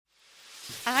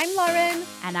I'm Lauren.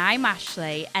 And I'm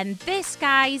Ashley. And this,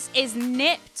 guys, is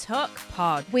Nip Tuck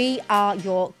Pod. We are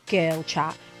your girl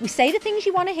chat. We say the things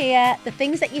you want to hear, the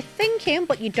things that you're thinking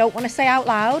but you don't want to say out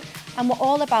loud. And we're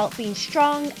all about being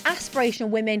strong, aspirational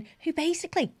women who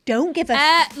basically don't give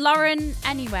a... Lauren,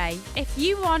 anyway, if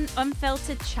you want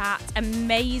unfiltered chat,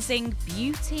 amazing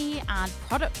beauty and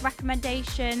product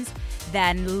recommendations,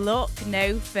 then look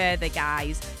no further,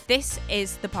 guys. This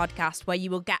is the podcast where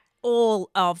you will get all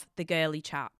of the girly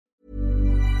chat.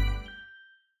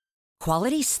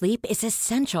 Quality sleep is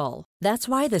essential. That's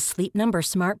why the Sleep Number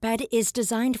Smart Bed is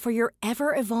designed for your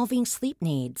ever-evolving sleep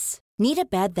needs. Need a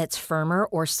bed that's firmer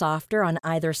or softer on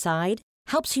either side?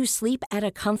 Helps you sleep at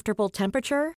a comfortable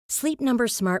temperature? Sleep Number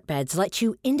Smart Beds let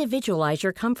you individualize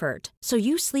your comfort, so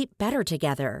you sleep better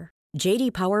together.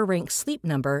 J.D. Power ranks Sleep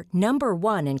Number number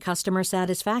 1 in customer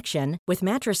satisfaction with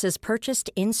mattresses purchased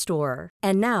in-store.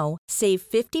 And now, save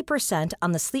 50%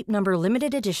 on the Sleep Number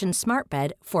Limited Edition Smart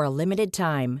Bed for a limited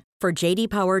time. For J.D.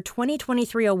 Power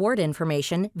 2023 award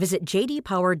information, visit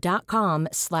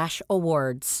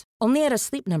jdpower.com/awards. Only at a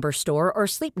Sleep Number store or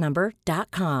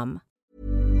sleepnumber.com.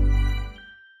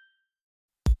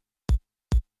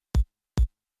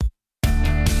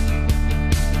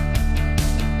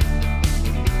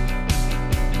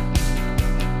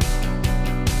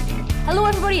 Hello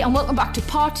everybody and welcome back to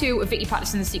part 2 of Vicky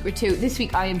Patterson The Secret 2. This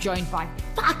week I am joined by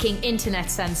fucking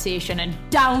internet sensation and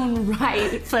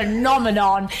downright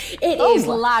phenomenon. It is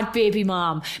Lad Baby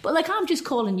Mom. But like, I'm just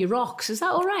calling you Rocks, is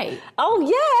that alright? Oh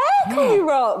yeah, call me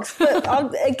Rocks. But I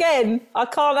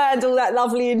can't handle that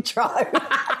lovely intro.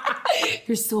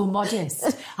 You're so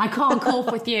modest. I can't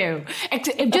cope with you.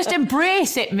 Just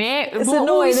embrace it, mate. It's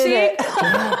annoying, isn't it?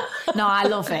 Yeah. No, I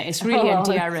love it. It's really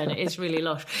endearing. It's really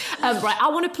lush. Right, I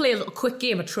want to play a little quick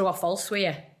game of true or false for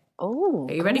you. Oh,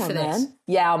 are you ready for this? Man.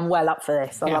 Yeah, I'm well up for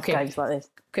this. I love games like this.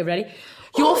 Okay, ready?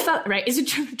 Your fella, right? Is it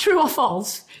true or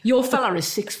false? Your fella is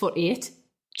 6'8".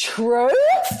 True?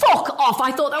 Fuck off!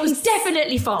 I thought that was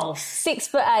definitely false.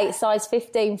 6'8", size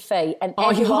 15 feet, and no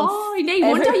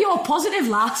wonder you're positive,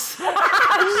 lass.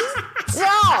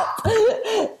 Stop!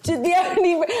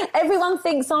 Everyone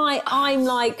thinks I'm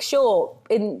like short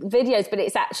in videos, but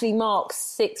it's actually Mark's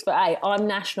 6'8". I'm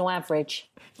national average.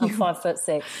 I'm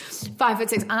 5'6".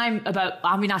 5'6". I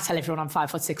tell everyone I'm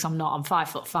 5'6". I'm not. I'm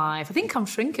 5'5". I think I'm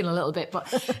shrinking a little bit, but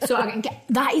so I can get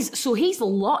that is so he's a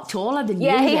lot taller than you.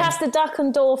 Yeah, he has the duck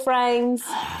and door frames.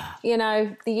 You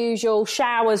know, the usual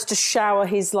showers to shower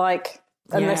his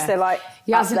unless they're up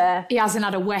there. He hasn't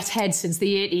had a wet head since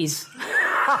the 80s.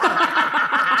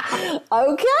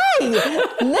 Okay,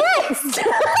 next.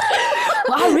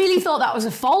 Well, I really thought that was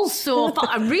a false, so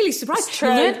I'm really surprised. It's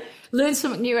true. Learn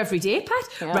something new every day, Pat.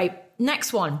 Yeah. Right,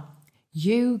 next one.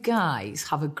 You guys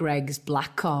have a Greg's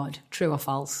black card. True or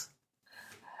false?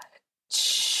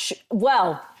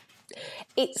 Well,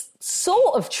 it's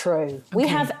sort of true. Okay. We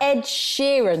have Ed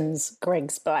Sheeran's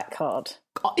Greg's black card.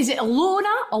 Is it a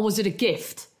loaner or was it a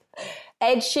gift?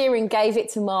 Ed Sheeran gave it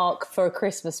to Mark for a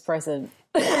Christmas present.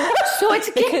 So it's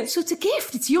a gift. So it's a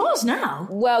gift. It's yours now.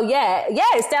 Well, yeah,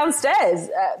 it's downstairs.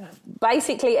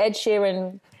 Basically, Ed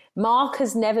Sheeran. Mark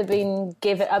has never been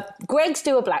given... Greggs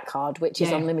do a black card, which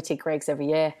is unlimited Greggs every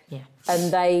year. Yeah.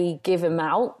 And they give them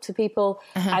out to people,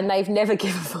 and they've never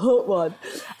given Mark one.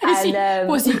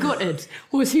 Was he gutted?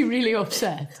 Was he really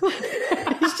upset?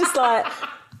 He's just like,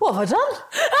 what have I done?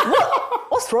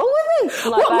 What's wrong with me?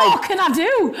 Like, what more can I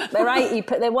do? They're 80,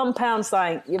 they're £1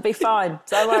 something. You'll be fine.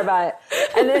 Don't worry about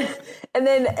it. And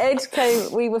then Ed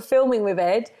came... We were filming with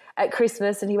Ed at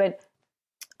Christmas, and he went...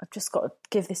 I've just got to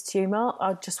give this to you, Mark.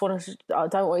 I don't want you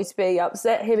to be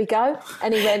upset. Here we go.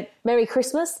 And he went, Merry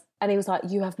Christmas. And he was like,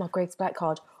 you have my Greg's black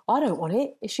card. I don't want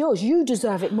it. It's yours. You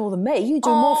deserve it more than me. You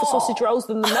do more for sausage rolls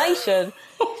than the nation.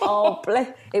 Oh,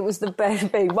 bless. It was the best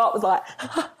thing. Mark was like...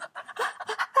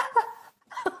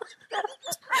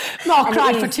 Mark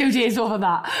cried for 2 days over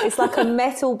that. It's like a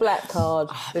metal black card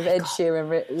with Ed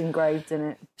Sheeran engraved in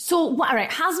it. So, all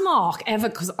right, has Mark ever,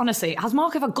 because honestly, has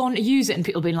Mark ever gone to use it and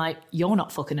people been like, you're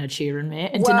not fucking Ed Sheeran,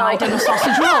 mate, and denied him a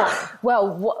sausage roll?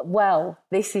 Well,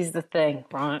 this is the thing,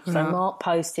 right? So Mark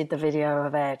posted the video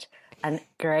of Ed and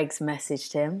Greggs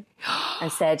messaged him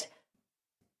and said,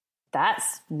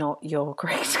 that's not your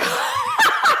Greggs card.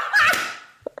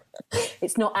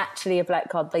 It's not actually a black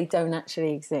card. They don't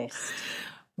actually exist.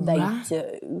 they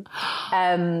do.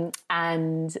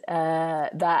 And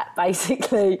that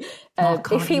basically,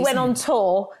 if he went on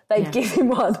tour, they'd give him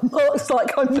one. Mark's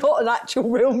like, I'm not an actual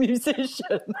real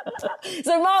musician.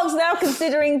 So Mark's now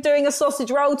considering doing a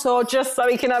sausage roll tour just so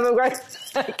he can have a great...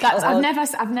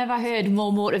 I've never heard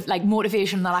more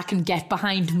motivation that I can get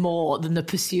behind more than the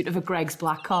pursuit of a Greggs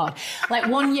black card. Like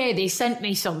one year they sent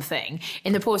me something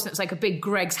in the post and it's like a big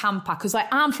Greggs hamper, because like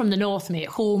I'm from the north, mate,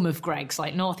 home of Greggs,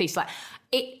 like northeast, like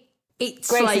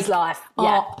it's Greggs like is life.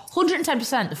 Yeah.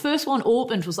 110%. The first one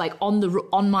opened was like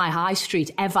on my high street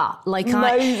ever. Like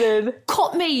amazing. I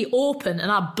cut me open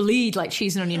and I bleed like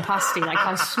cheese and onion pasty. Like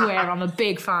I swear I'm a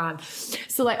big fan.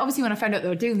 So like obviously when I found out they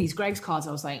were doing these Greggs cards,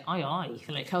 I was like, aye,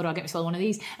 like how do I get myself one of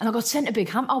these? And I got sent a big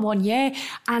hamper one year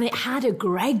and it had a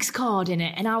Greggs card in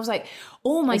it, and I was like,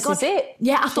 oh my God. This is it.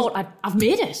 Yeah, I thought I've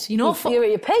made it, you know. You're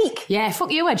at your peak. Yeah,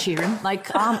 fuck you, Ed Sheeran.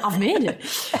 Like, I've made it.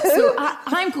 So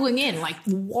I'm going in, like,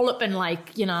 walloping,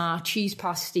 like, you know, cheese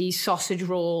pasties, sausage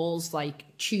rolls, like,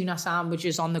 tuna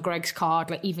sandwiches on the Greggs card,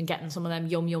 like, even getting some of them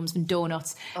yum-yums and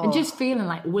donuts, and just feeling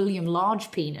like William Large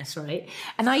Penis, right?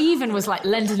 And I even was, like,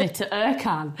 lending it to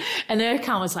Erkan, and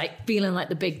Erkan was, like, feeling like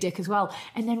the big dick as well.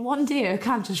 And then one day,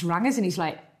 Erkan just rang us, and he's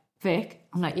like, Vic?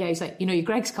 I'm like, yeah. He's like, you know your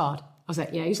Greggs card? I was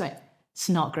like, yeah. He's like, it's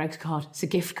not a Greggs card. It's a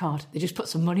gift card. They just put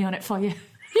some money on it for you.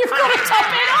 You've got to top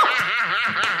it up.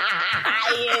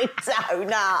 You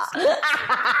donut.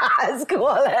 That's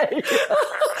quality.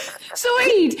 So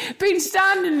he'd been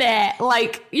standing there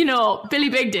like, you know, Billy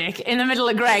Big Dick in the middle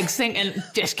of Greggs thinking,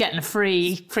 just getting a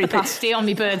free pasty on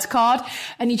me bird's card.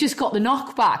 And he just got the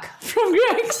knockback from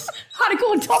Greggs. Had to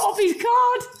go and top up his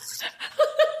card.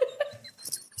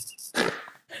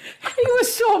 He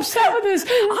was so upset with us.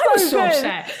 I was so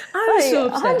upset.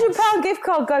 £100 gift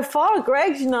card go far at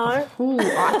Greggs, you know. Ooh,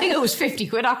 I think it was 50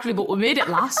 quid actually, but we made it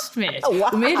last, mate. Oh,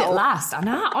 wow. We made it last, and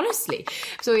honestly.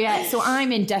 So yeah, so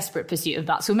I'm in desperate pursuit of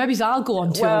that. So maybe I'll go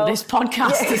on to this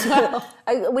podcast as well.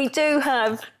 We do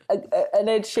have an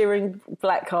Ed Sheeran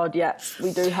black card, yeah.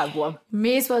 We do have one.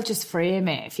 May as well just frame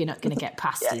it if you're not going to get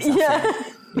pasties. Yeah.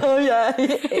 Oh yeah,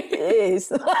 it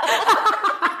is.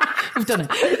 We've done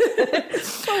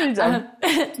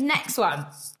it. Next one.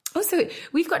 Oh, so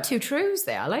we've got two trues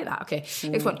there. I like that. Okay.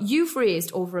 Next one. You've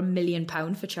raised over £1 million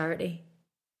for charity.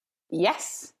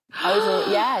 Yes.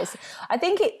 Yes. I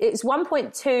think it's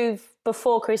 1.2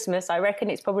 before Christmas. I reckon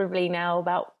it's probably now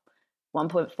about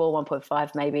 1.4,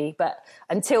 1.5 maybe. But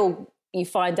until you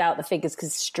find out the figures,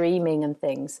 because streaming and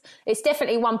things, it's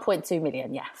definitely 1.2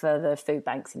 million, yeah, for the food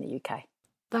banks in the UK.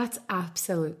 That's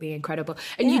absolutely incredible.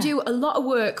 And you do a lot of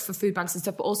work for food banks and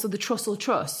stuff, but also the Trussell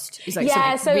Trust is like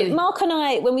so really... Mark and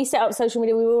I, when we set up social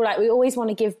media, we were all like, we always want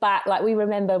to give back. Like, we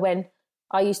remember when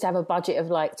I used to have a budget of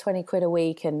like 20 quid a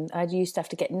week, and I used to have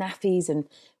to get nappies, and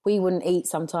we wouldn't eat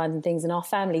sometimes and things, and our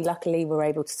family luckily were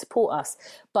able to support us.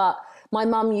 But my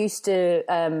mum used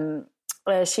to...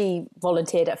 she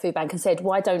volunteered at a food bank and said,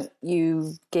 why don't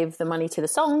you give the money to the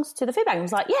songs to the food bank? I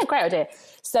was like, yeah, great idea.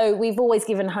 So we've always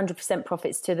given 100%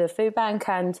 profits to the food bank.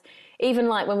 And even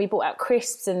like when we brought out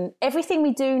crisps and everything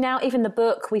we do now, even the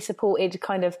book, we supported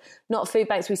kind of, not food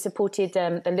banks, we supported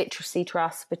the Literacy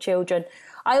Trust for children.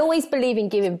 I always believe in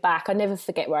giving back. I never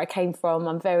forget where I came from.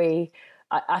 I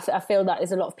feel that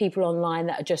there's a lot of people online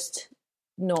that are just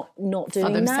not doing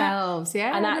for themselves. That.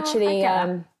 Yeah. And actually...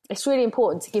 it's really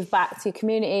important to give back to your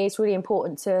community. It's really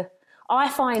important to, I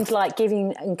find like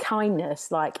giving and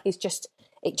kindness, like it just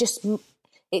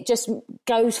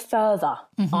goes further,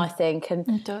 I think. And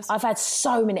it does. I've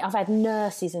had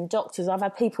nurses and doctors, I've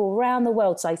had people around the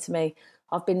world say to me,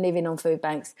 I've been living on food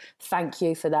banks, thank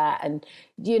you for that. And,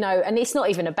 you know, and it's not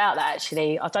even about that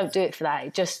actually. I don't do it for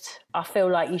that. I feel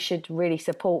like you should really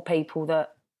support people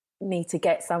that need to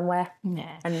get somewhere.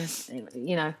 Yeah. And,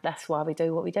 you know, that's why we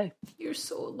do what we do. You're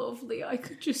so lovely. I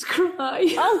could just cry.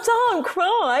 Oh, don't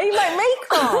cry. You make me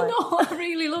cry. No, I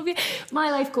really love you. My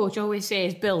life coach always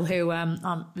says, Bill, who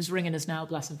was ringing us now,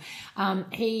 bless him,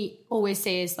 he always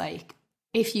says, like,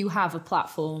 if you have a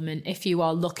platform and if you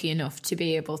are lucky enough to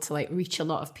be able to like reach a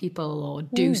lot of people or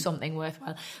do something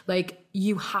worthwhile, like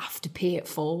you have to pay it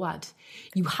forward.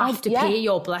 You have to pay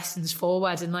your blessings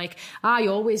forward. And like, I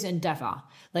always endeavour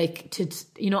like to,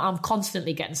 you know, I'm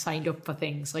constantly getting signed up for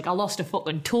things. Like I lost a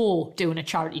fucking toe doing a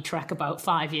charity trek about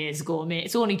 5 years ago, mate.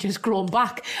 It's only just grown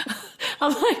back.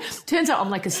 I'm like, turns out I'm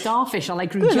like a starfish. I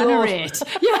like regenerate.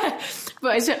 Yeah.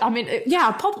 But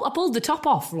I pulled the top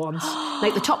off once,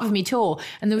 like the top of my toe.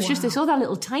 And there was just this other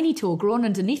little tiny toe growing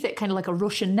underneath it, kind of like a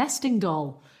Russian nesting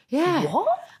doll. Yeah. What?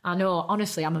 I know.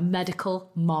 Honestly, I'm a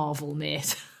medical marvel,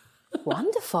 mate.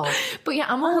 Wonderful. But yeah,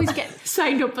 I'm always getting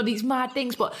signed up for these mad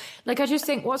things. But like, I just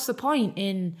think, what's the point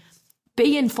in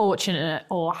being fortunate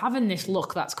or having this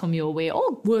luck that's come your way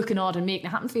or working hard and making it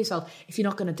happen for yourself if you're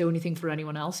not going to do anything for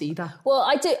anyone else either. Well,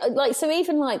 I do, like, so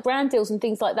even like brand deals and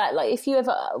things like that, like if you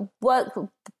ever work,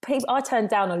 people, I turn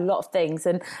down a lot of things,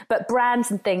 but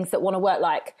brands and things that want to work,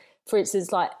 like, for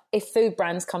instance, like if food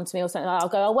brands come to me or something, I'll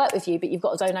go, I'll work with you, but you've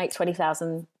got to donate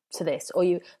 20,000 to this,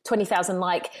 or 20,000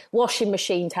 like washing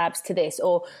machine tabs to this,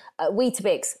 or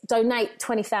Weetabix, donate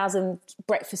 20,000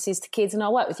 breakfasts to kids and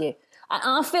I'll work with you.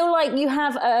 I feel like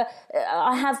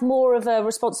I have more of a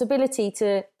responsibility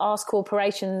to ask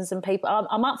corporations and people.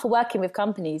 I'm up for working with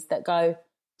companies that go,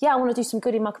 yeah, I want to do some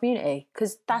good in my community,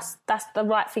 because that's the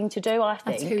right thing to do, I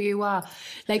think. That's who you are.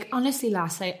 Like, honestly,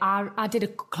 last night, I did a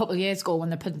couple of years ago when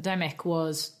the pandemic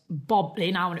was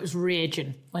bobbling out and it was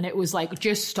raging, when it was like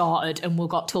just started and we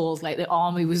got told like the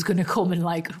army was going to come and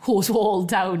like hose all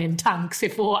down in tanks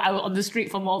if we were out on the street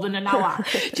for more than an hour.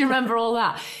 Do you remember all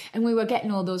that? And we were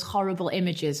getting all those horrible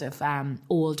images of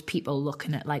old people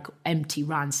looking at like empty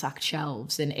ransacked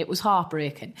shelves, and it was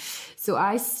heartbreaking. So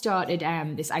I started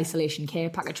this isolation care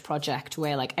package project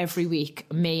where like every week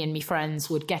me and my friends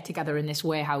would get together in this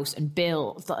warehouse and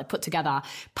put together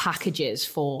packages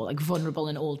for like vulnerable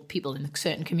and old people in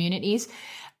certain communities.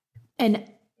 And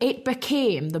it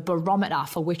became the barometer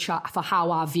for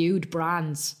how I viewed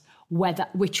brands,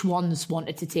 which ones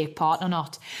wanted to take part or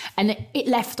not. And it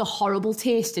left a horrible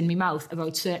taste in my mouth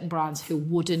about certain brands who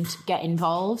wouldn't get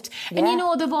involved. Yeah. And you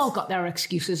know, they've all got their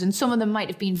excuses, and some of them might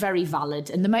have been very valid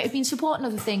and they might have been supporting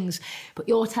other things, but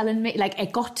you're telling me, like,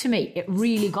 it got to me. It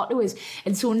really got to us.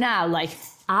 And so now, like,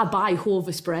 I buy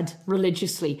Hovis bread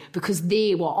religiously because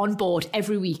they were on board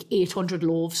every week, 800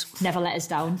 loaves, never let us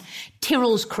down.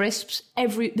 Tyrrell's crisps,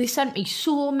 they sent me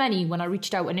so many when I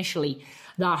reached out initially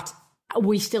that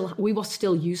we were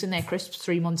still using their crisps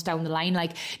 3 months down the line.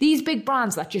 Like, these big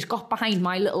brands that just got behind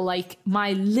my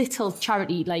little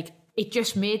charity, like,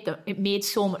 it made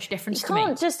so much difference to me. You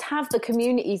can't just have the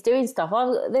communities doing stuff.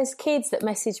 There's kids that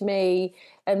message me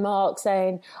and Mark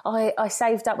saying, I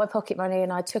saved up my pocket money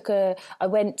and I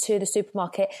went to the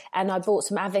supermarket and I bought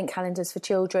some advent calendars for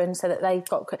children so that they've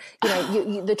got,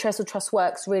 the Trestle Trust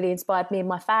Works really inspired me and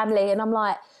my family. And I'm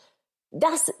like,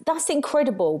 that's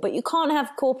incredible, but you can't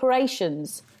have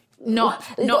corporations not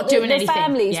doing anything. The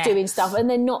families doing stuff and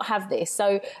then not have this.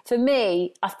 So for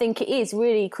me, I think it is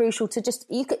really crucial to just,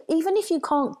 even if you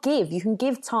can't give, you can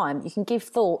give time, you can give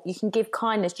thought, you can give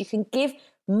kindness, you can give.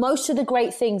 Most of the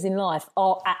great things in life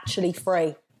are actually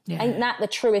free. Yeah. Ain't that the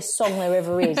truest song there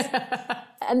ever is?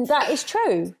 And that is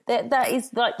true. That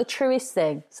is like the truest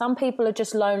thing. Some people are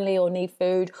just lonely or need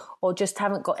food or just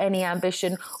haven't got any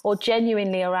ambition or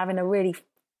genuinely are having a really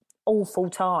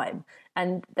awful time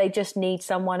and they just need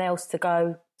someone else to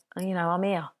go, I'm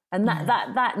here. And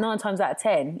that 9 times out of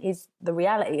 10 is the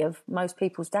reality of most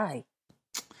people's day.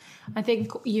 I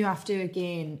think you have to,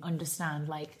 again, understand,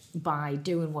 like, by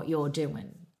doing what you're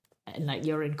doing, and like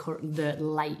you're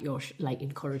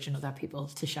encouraging other people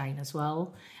to shine as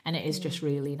well, and it is just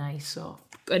really nice. So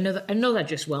another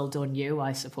just well done you,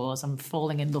 I suppose. I'm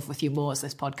falling in love with you more as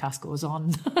this podcast goes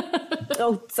on.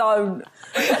 Oh, don't.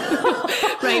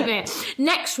 Right, mate.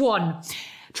 Next one,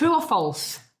 true or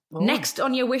false? Oh. Next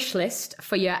on your wish list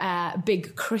for your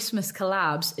big Christmas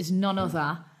collabs is none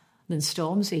other than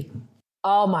Stormzy.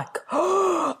 Oh my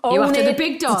God. You after the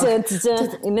big dog? Own it.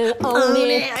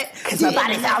 Because my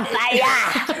body's on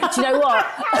fire. Do you know what?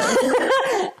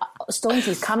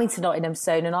 Stormzy's coming to Nottingham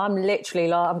soon and I'm literally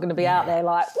like, I'm going to be out there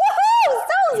like,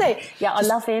 woohoo, Stormzy. Yeah, I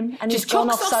love him. And he's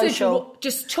gone off social.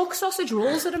 Just chuck sausage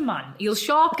rolls at a man. He'll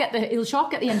sharp get the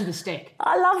end of the stick.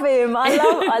 I love him.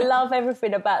 I love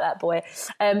everything about that boy.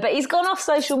 But he's gone off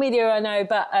social media, I know,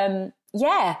 but...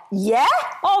 Yeah.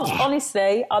 Oh,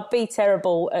 honestly, I'd be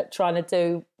terrible at trying to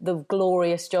do the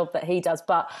glorious job that he does.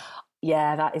 But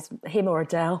yeah, that is him or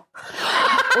Adele.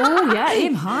 Oh yeah,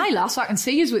 aim high, lass. I can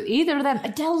see you with either of them.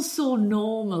 Adele's so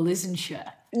normal, isn't she?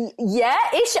 Yeah,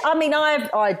 I mean,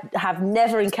 I have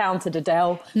never encountered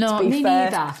Adele. No, to be me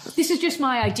fair. neither. This is just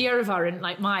my idea of her in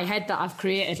like my head that I've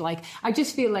created. Like, I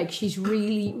just feel like she's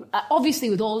really, obviously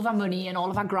with all of her money and all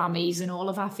of her Grammys and all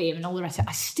of her fame and all the rest of it,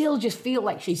 I still just feel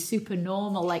like she's super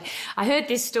normal. Like, I heard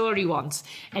this story once,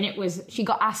 and it was she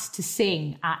got asked to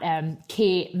sing at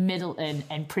Kate Middleton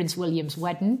and Prince William's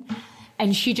wedding,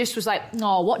 and she just was like,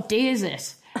 "Oh, what day is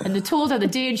it?" And they told her the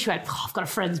day, and she went, "I've got a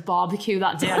friend's barbecue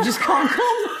that day. I just can't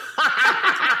come."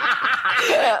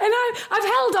 And I've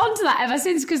held on to that ever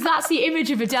since, because that's the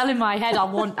image of Adele in my head I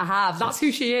want to have. That's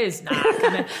who she is.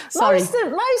 Sorry.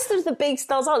 Most of the big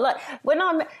stars are like when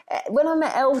I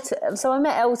met Elton. So I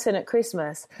met Elton at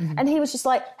Christmas, and he was just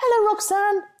like, "Hello,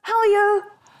 Roxanne. How are you?"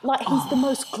 like he's the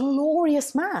most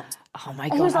glorious man. Oh my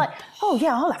And God. he was like, oh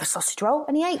yeah, I'll have a sausage roll.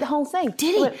 And he ate the whole thing.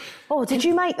 Did he? Went, oh, did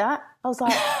you make that? I was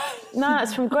like, no,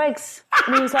 it's from Greg's.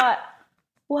 And he was like,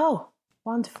 whoa,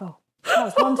 wonderful. That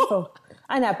was wonderful.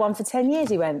 I had one for 10 years,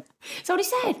 he went. That's what he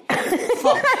said.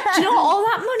 But, do you know what, all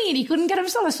that money and he couldn't get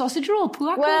himself a sausage roll?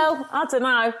 Poor Well, I don't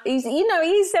know. He's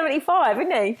 75,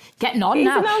 isn't he? getting on He's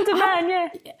now. an older man, yeah.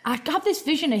 I have this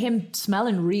vision of him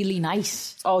smelling really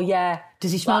nice. Oh, yeah.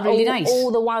 Does he smell Like, really all, nice?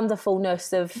 All the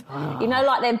wonderfulness of, you know,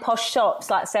 like them posh shops,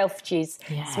 like Selfridges.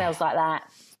 Yeah. Smells like that.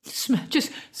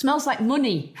 Just smells like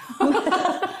money.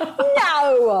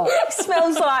 No!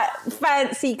 Smells like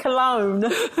fancy cologne.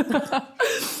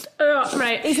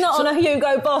 Right. He's not on a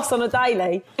Hugo Boss on a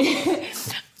daily.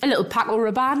 A little Paco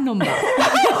Rabanne number.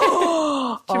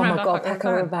 Oh my remember God, Paco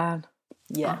Paco Rabanne.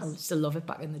 Yes. I used to love it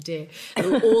back in the day.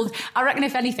 Old, I reckon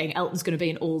if anything, Elton's going to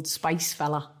be an Old Spice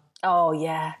fella. Oh,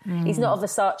 yeah. He's not a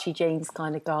Versace jeans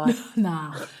kind of guy.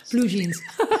 Nah, blue jeans.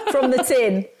 From the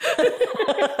tin.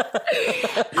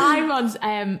 I once,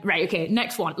 right, okay,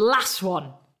 next one, last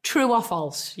one. True or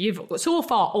false? You've so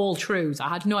far all trues. I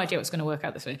had no idea it was going to work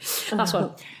out this way. Last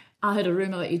one. I heard a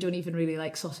rumour that you don't even really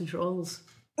like sausage rolls.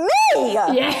 Me?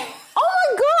 Yeah.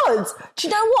 Oh my God. Do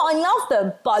you know what? I love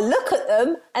them, but I look at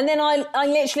them and then I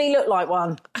literally look like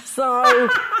one. So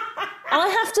I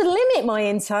have to limit my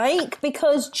intake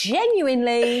because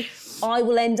genuinely I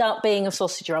will end up being a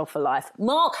sausage roll for life.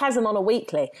 Mark has them on a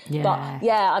weekly. Yeah. But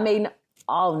yeah, I mean,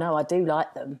 oh no, I do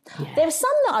like them. Yeah. There's some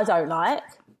that I don't like.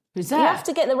 Is You have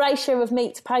to get the ratio of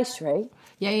meat to pastry.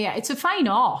 Yeah. It's a fine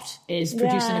art, is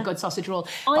producing Yeah. a good sausage roll.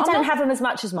 I don't have them as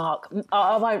much as Mark.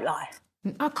 I won't lie.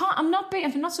 I'm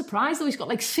not surprised though. He's got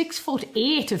like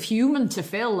 6'8" of human to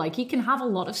fill. Like he can have a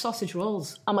lot of sausage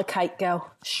rolls. I'm a cake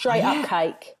girl. Straight up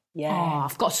cake. Yeah. Oh,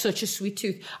 I've got such a sweet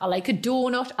tooth. I like a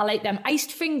donut. I like them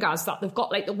iced fingers that they've got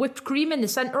like the whipped cream in the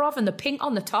centre of and the pink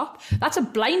on the top. That's a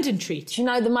blinding treat. Do you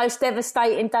know the most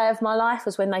devastating day of my life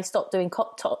was when they stopped doing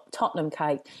Tottenham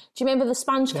cake? Do you remember the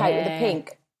sponge cake with the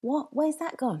pink? What? Where's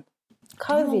that gone?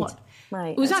 COVID,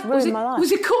 mate. Was that's that was ruined it? my life.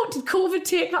 Was it? Did COVID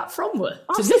take that from her?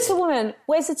 I said to a woman,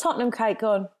 "Where's the Tottenham cake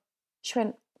gone?" She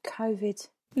went, "COVID."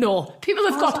 No, people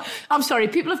have got. I'm sorry,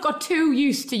 people have got too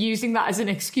used to using that as an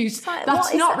excuse. Like,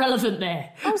 That's what not is that? relevant there.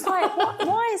 I was like,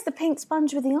 why is the pink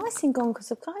sponge with the icing gone?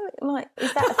 Because of COVID? Like,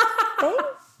 is that a thing?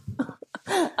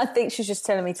 I think she's just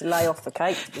telling me to lay off the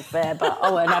cake, to be fair, but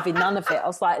I weren't having none of it. I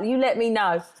was like, you let me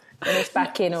know when it's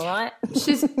back in, all right?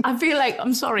 I feel like,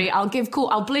 I'm sorry, I'll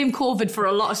blame COVID for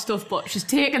a lot of stuff, but she's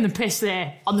taking the piss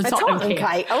there on the Tottenham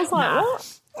cake. I was like,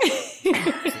 what?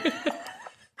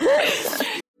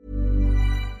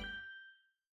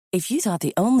 If you thought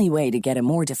the only way to get a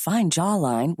more defined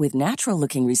jawline with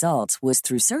natural-looking results was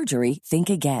through surgery, think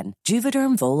again.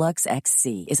 Juvederm Volux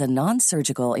XC is a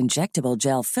non-surgical injectable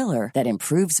gel filler that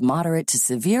improves moderate to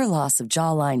severe loss of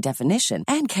jawline definition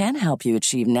and can help you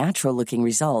achieve natural-looking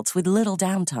results with little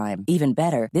downtime. Even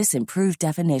better, this improved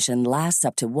definition lasts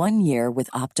up to 1 year with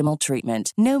optimal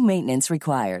treatment. No maintenance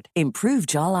required. Improve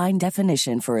jawline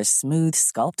definition for a smooth,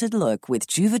 sculpted look with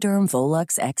Juvederm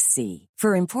Volux XC.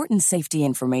 For important safety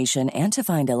information and to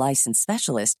find a licensed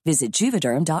specialist, visit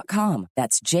Juvederm.com.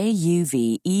 That's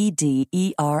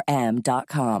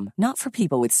Juvederm.com. Not for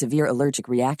people with severe allergic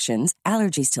reactions,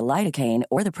 allergies to lidocaine,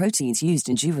 or the proteins used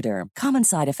in Juvederm. Common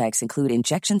side effects include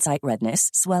injection site redness,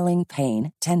 swelling,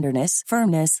 pain, tenderness,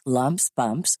 firmness, lumps,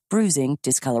 bumps, bruising,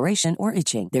 discoloration, or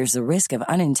itching. There's a risk of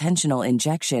unintentional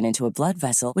injection into a blood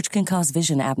vessel, which can cause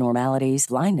vision abnormalities,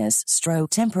 blindness,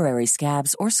 stroke, temporary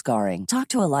scabs, or scarring. Talk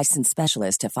to a licensed specialist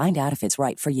to find out if it's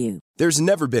right for you. There's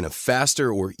never been a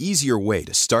faster or easier way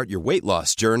to start your weight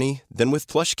loss journey than with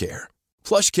PlushCare.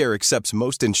 PlushCare accepts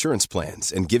most insurance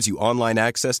plans and gives you online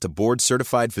access to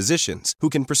board-certified physicians who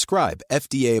can prescribe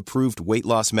FDA-approved weight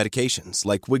loss medications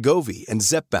like Wegovy and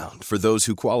Zepbound for those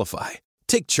who qualify.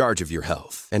 Take charge of your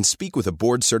health and speak with a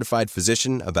board-certified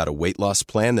physician about a weight loss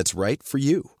plan that's right for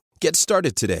you. Get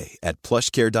started today at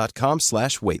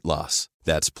plushcare.com/weight loss.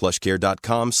 That's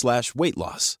plushcare.com/weight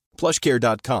loss.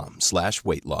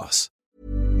 plushcare.com/weight loss.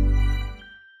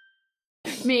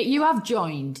 Mate, you have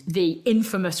joined the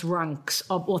infamous ranks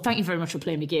of, well, thank you very much for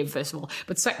playing the game, first of all,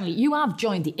 but secondly, you have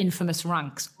joined the infamous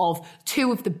ranks of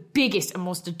two of the biggest and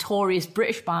most notorious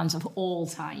British bands of all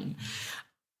time.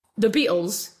 The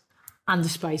Beatles and the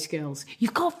Spice Girls.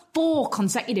 You've got 4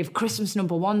 consecutive Christmas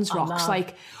number ones, Rox.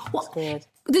 Like, what?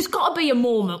 There's got to be a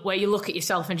moment where you look at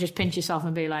yourself and just pinch yourself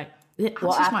and be like,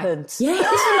 What happened? This is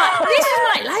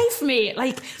my life, mate.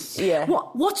 Like, Yeah.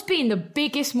 what's been the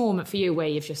biggest moment for you where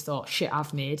you've just thought, shit,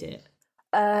 I've made it?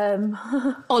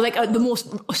 Or like the most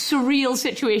surreal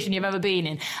situation you've ever been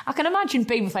in. I can imagine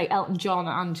being with like Elton John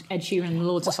and Ed Sheeran and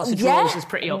loads of sausage rolls is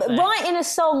pretty up there. Writing a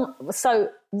song, so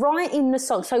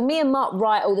me and Mark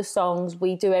write all the songs,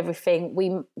 we do everything,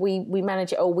 we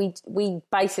manage it all. We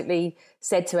basically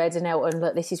said to Ed and Elton,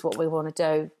 look, this is what we want to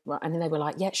do, and then they were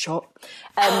like, yeah, sure.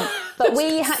 But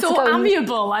we had so to go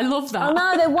amiable. I love that. Oh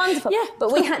no, they're wonderful. Yeah.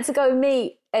 But we had to go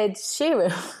meet Ed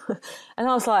Sheeran, and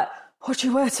I was like, what do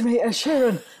you wear to meet Ed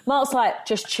Sheeran? Mark's like,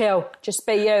 just chill, just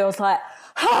be you. I was like,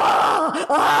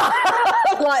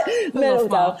 like mental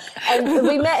down. And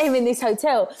we met him in this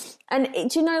hotel. And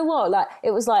do you know what? Like, it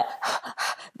was like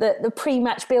the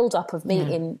pre-match build-up of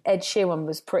meeting Ed Sheeran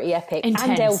was pretty epic. Intense.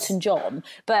 And Elton John.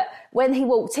 But when he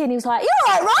walked in, he was like, "You're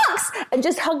right, Rox!" and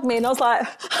just hugged me. And I was like,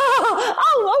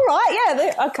 oh, all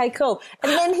right, yeah, okay, cool.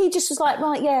 And then he just was like,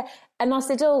 right, yeah. And I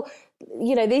said, oh,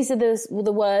 you know, these are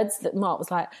the words that Mark was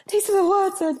like, these are the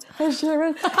words, Ed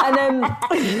Sheeran. And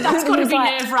that's got to be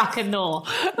like, nerve-wracking, though.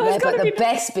 Yeah, but the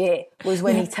best bit was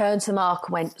when he turned to Mark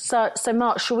and went, so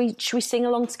Mark, shall we sing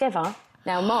along together?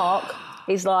 Now, Mark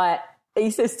is like, he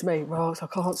says to me, Rox, I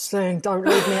can't sing, don't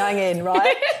leave me hanging,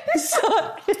 right?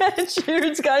 So Ed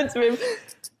Sheeran's going to him,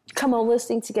 come on, we'll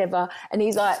sing together. And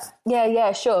he's like,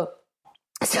 yeah, sure.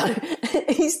 So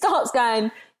he starts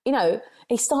going, you know,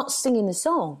 he starts singing the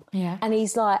song. Yeah. And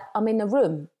he's like, I'm in the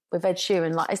room with Ed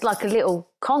Sheeran. Like, it's like a little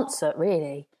concert,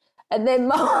 really. And then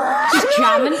just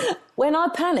jamming. When I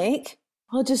panic,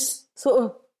 I just sort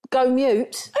of go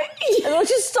mute. And I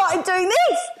just started doing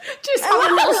this. Just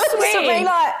having a little swing. To be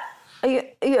like, are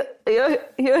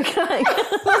you okay?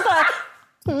 I was like,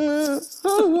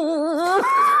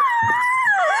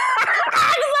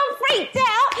 I'm freaked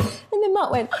out. And then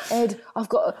Mark went, Ed, I've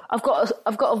got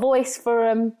a voice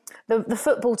for the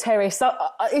football terrace. So,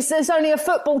 there's only a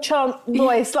football chant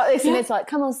voice like this, and it's like,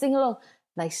 come on, sing along.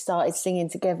 They started singing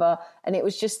together, and it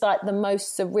was just like the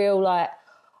most surreal. Like,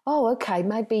 oh, okay,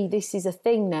 maybe this is a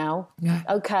thing now. Yeah.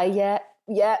 Okay,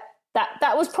 yeah.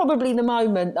 That was probably the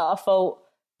moment that I thought,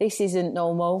 this isn't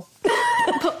normal.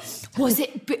 But was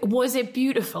it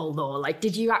beautiful though? Like,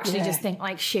 did you actually just think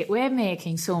like, shit, we're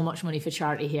making so much money for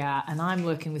charity here, and I'm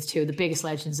working with two of the biggest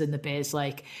legends in the biz.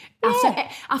 Like,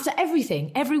 after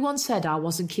everything everyone said I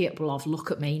wasn't capable of,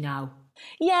 look at me now.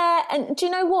 Yeah, and do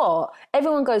you know what?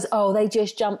 Everyone goes, oh, they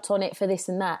just jumped on it for this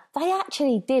and that. They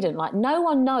actually didn't. Like, no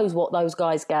one knows what those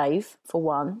guys gave, for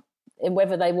one, and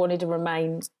whether they wanted to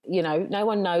remain, you know, no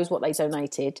one knows what they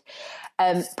donated,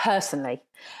 personally.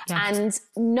 Yeah. And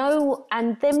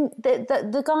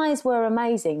the guys were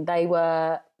amazing. They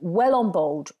were well on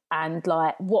board and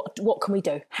like, what can we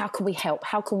do? How can we help?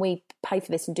 How can we pay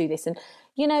for this and do this? And,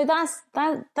 you know,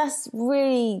 that's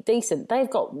really decent. They've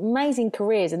got amazing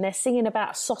careers and they're singing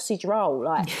about a sausage roll.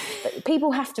 Like,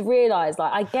 people have to realise,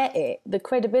 like, I get it. The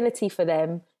credibility for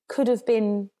them could have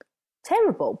been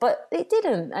terrible, but it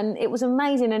didn't. And it was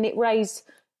amazing, and it raised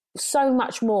so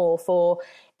much more for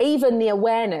even the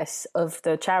awareness of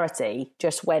the charity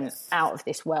just went out of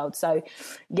this world. So,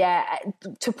 yeah,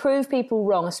 to prove people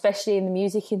wrong, especially in the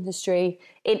music industry,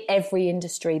 in every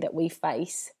industry that we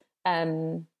face,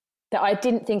 that I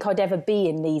didn't think I'd ever be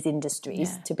in these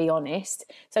industries, to be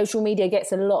honest. Social media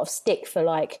gets a lot of stick for,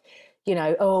 like, you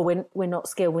know, oh, we're not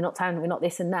skilled, we're not talented, we're not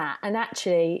this and that. And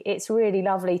actually, it's really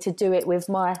lovely to do it with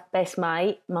my best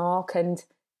mate, Mark, and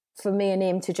for me and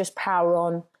him to just power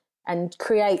on and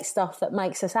create stuff that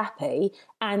makes us happy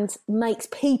and makes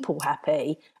people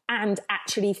happy and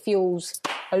actually fuels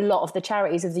a lot of the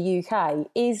charities of the UK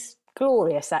is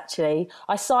glorious, actually.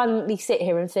 I silently sit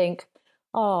here and think,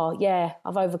 oh, yeah,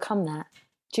 I've overcome that.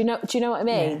 Do you know what I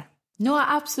mean? Yeah. No, I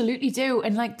absolutely do.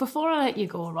 And like, before I let you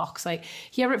go, Rox, like,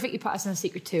 here at Vicky Pattison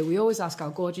Secret 2, we always ask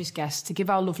our gorgeous guests to give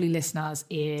our lovely listeners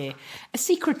a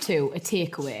secret to, a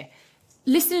takeaway.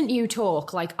 Listening to you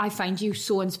talk, like, I find you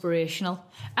so inspirational.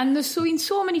 And there's been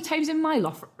so many times in my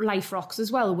life, Rox,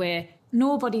 as well, where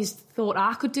nobody's thought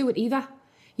I could do it either.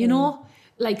 You know?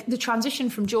 Like, the transition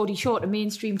from Geordie Shore to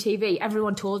mainstream TV,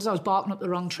 everyone told us I was barking up the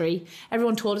wrong tree.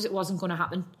 Everyone told us it wasn't going to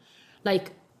happen.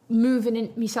 Like,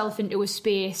 moving myself into a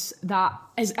space that,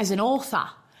 as an author,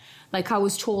 like, I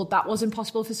was told that wasn't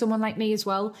possible for someone like me as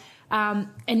well.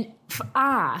 And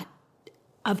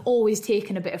I've always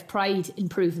taken a bit of pride in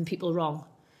proving people wrong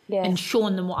and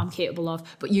showing them what I'm capable of.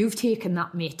 But you've taken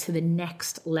that, mate, to the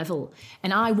next level.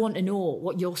 And I want to know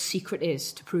what your secret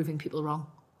is to proving people wrong.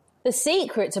 The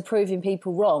secret to proving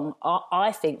people wrong,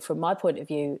 I think, from my point of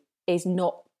view, is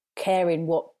not caring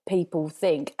what people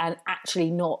think and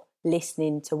actually not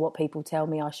listening to what people tell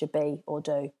me I should be or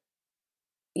do.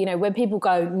 You know, when people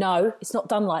go, no, it's not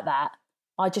done like that,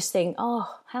 I just think, oh,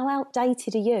 how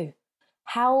outdated are you?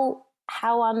 How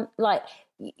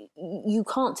you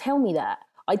can't tell me that.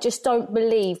 I just don't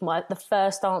believe the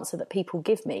first answer that people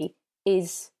give me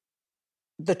is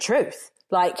the truth.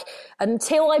 Like,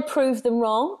 until I prove them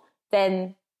wrong,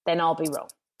 then I'll be wrong.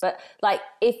 But like,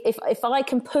 if I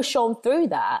can push on through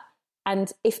that,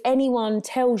 and if anyone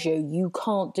tells you you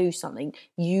can't do something,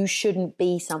 you shouldn't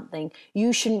be something,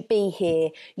 you shouldn't be here,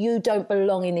 you don't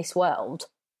belong in this world,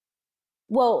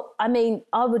 well, I mean,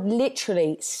 I would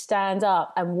literally stand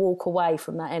up and walk away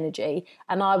from that energy,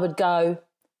 and I would go,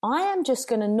 I am just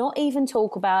going to not even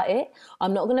talk about it.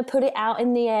 I'm not going to put it out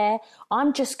in the air.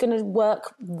 I'm just going to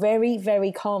work very,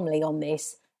 very calmly on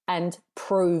this and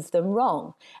prove them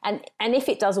wrong. And if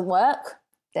it doesn't work,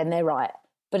 then they're right.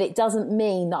 But it doesn't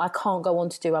mean that I can't go on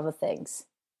to do other things.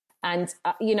 And,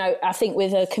 I think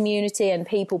with a community and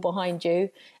people behind you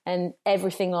and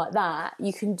everything like that,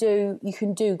 you can do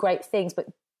great things, but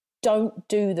don't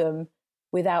do them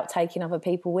without taking other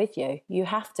people with you. You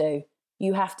have to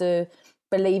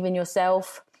believe in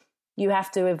yourself. You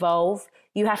have to evolve.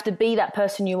 You have to be that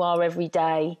person you are every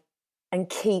day and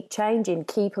keep changing,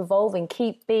 keep evolving,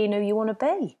 keep being who you want to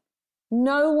be.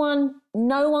 No one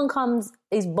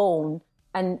is born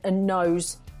and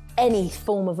knows any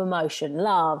form of emotion,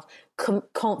 love,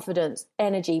 confidence,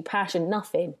 energy, passion,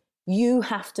 nothing. You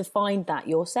have to find that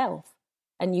yourself.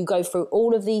 And you go through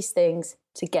all of these things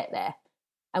to get there.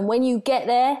 And when you get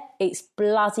there, it's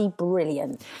bloody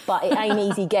brilliant. But it ain't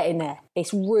easy getting there.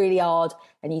 It's really hard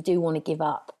and you do want to give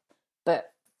up.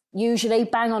 But usually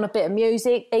bang on a bit of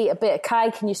music, eat a bit of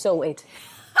cake and you're sorted.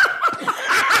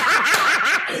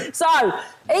 So,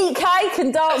 eat cake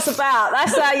and dance about.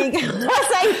 That's how you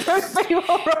prove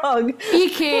people wrong.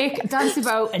 Eat cake, dance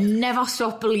about, and never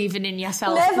stop believing in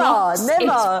yourself. Never. It's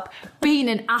been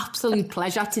an absolute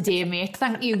pleasure today, mate.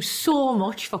 Thank you so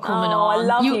much for coming on. I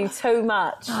love you too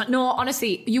much. No,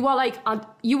 honestly, you are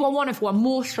one of our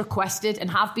most requested and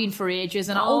have been for ages.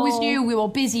 And I always knew we were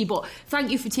busy, but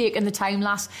thank you for taking the time,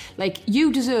 lass. Like,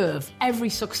 you deserve every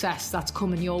success that's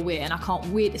coming your way, and I can't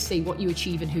wait to see what you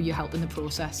achieve and who you help in the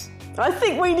process. I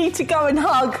think we need to go and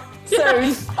hug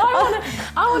soon. I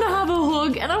want to have a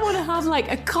hug, and I want to have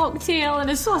like a cocktail and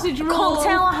a sausage roll.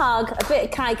 Cocktail, a hug, a bit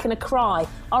of cake and a cry.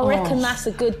 I reckon that's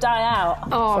a good day out.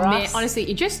 Oh, for mate, us. honestly,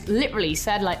 you just literally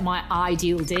said like my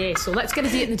ideal day. So let's get a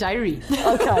date in the diary.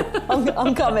 Okay,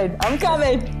 I'm coming.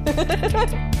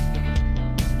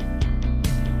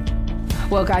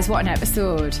 Well, guys, what an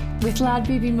episode. With Lad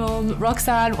Baby Mum,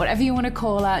 Roxanne, whatever you want to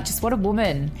call her, just what a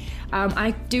woman.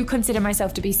 I do consider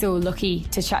myself to be so lucky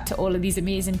to chat to all of these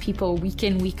amazing people week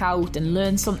in, week out and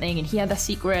learn something and hear their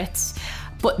secrets.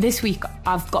 But this week,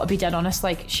 I've got to be dead honest,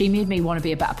 like, she made me want to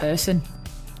be a better person.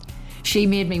 She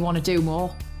made me want to do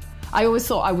more. I always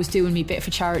thought I was doing my bit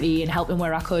for charity and helping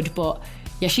where I could, but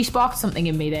yeah, she sparked something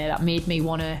in me there that made me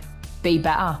want to be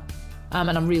better.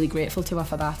 And I'm really grateful to her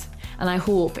for that. And I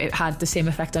hope it had the same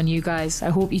effect on you guys.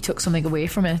 I hope you took something away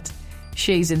from it.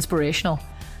 She's inspirational.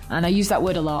 And I use that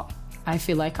word a lot. I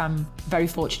feel like I'm very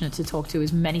fortunate to talk to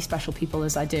as many special people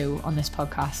as I do on this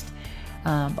podcast.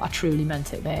 But I truly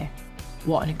meant it there.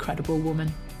 What an incredible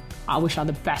woman. I wish her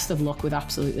the best of luck with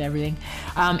absolutely everything.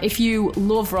 If you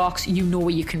love Rox, you know where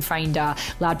you can find her.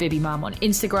 Lad Baby Mum on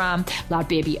Instagram. Lad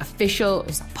Baby Official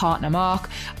is her partner Mark.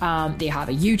 They have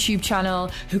a YouTube channel.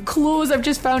 Her clothes, I've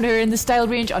just found her in the style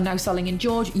range, are now selling in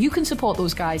George. You can support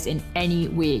those guys in any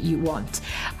way you want.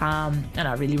 And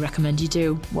I really recommend you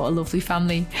do. What a lovely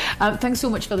family. Thanks so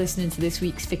much for listening to this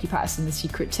week's Vicky Pattison The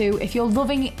Secret 2. If you're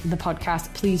loving the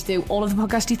podcast, please do all of the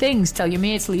podcasty things. Tell your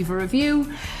mates, leave a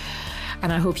review.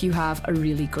 And I hope you have a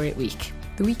really great week.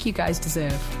 The week you guys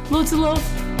deserve. Loads of love.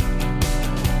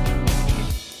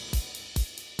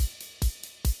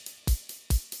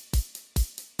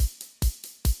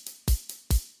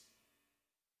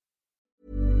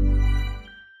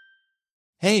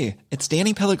 Hey, it's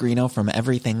Danny Pellegrino from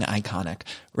Everything Iconic.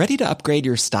 Ready to upgrade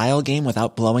your style game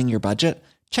without blowing your budget?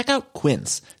 Check out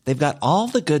Quince. They've got all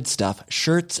the good stuff,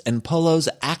 shirts and polos,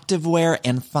 activewear,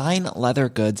 and fine leather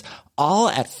goods, all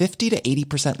at 50 to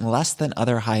 80% less than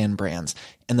other high-end brands.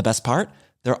 And the best part?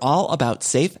 They're all about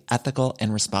safe, ethical,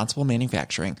 and responsible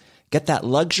manufacturing. Get that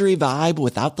luxury vibe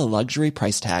without the luxury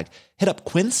price tag. Hit up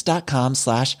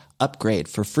quince.com/upgrade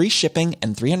for free shipping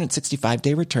and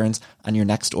 365-day returns on your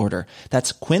next order.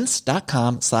 That's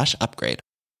quince.com/upgrade.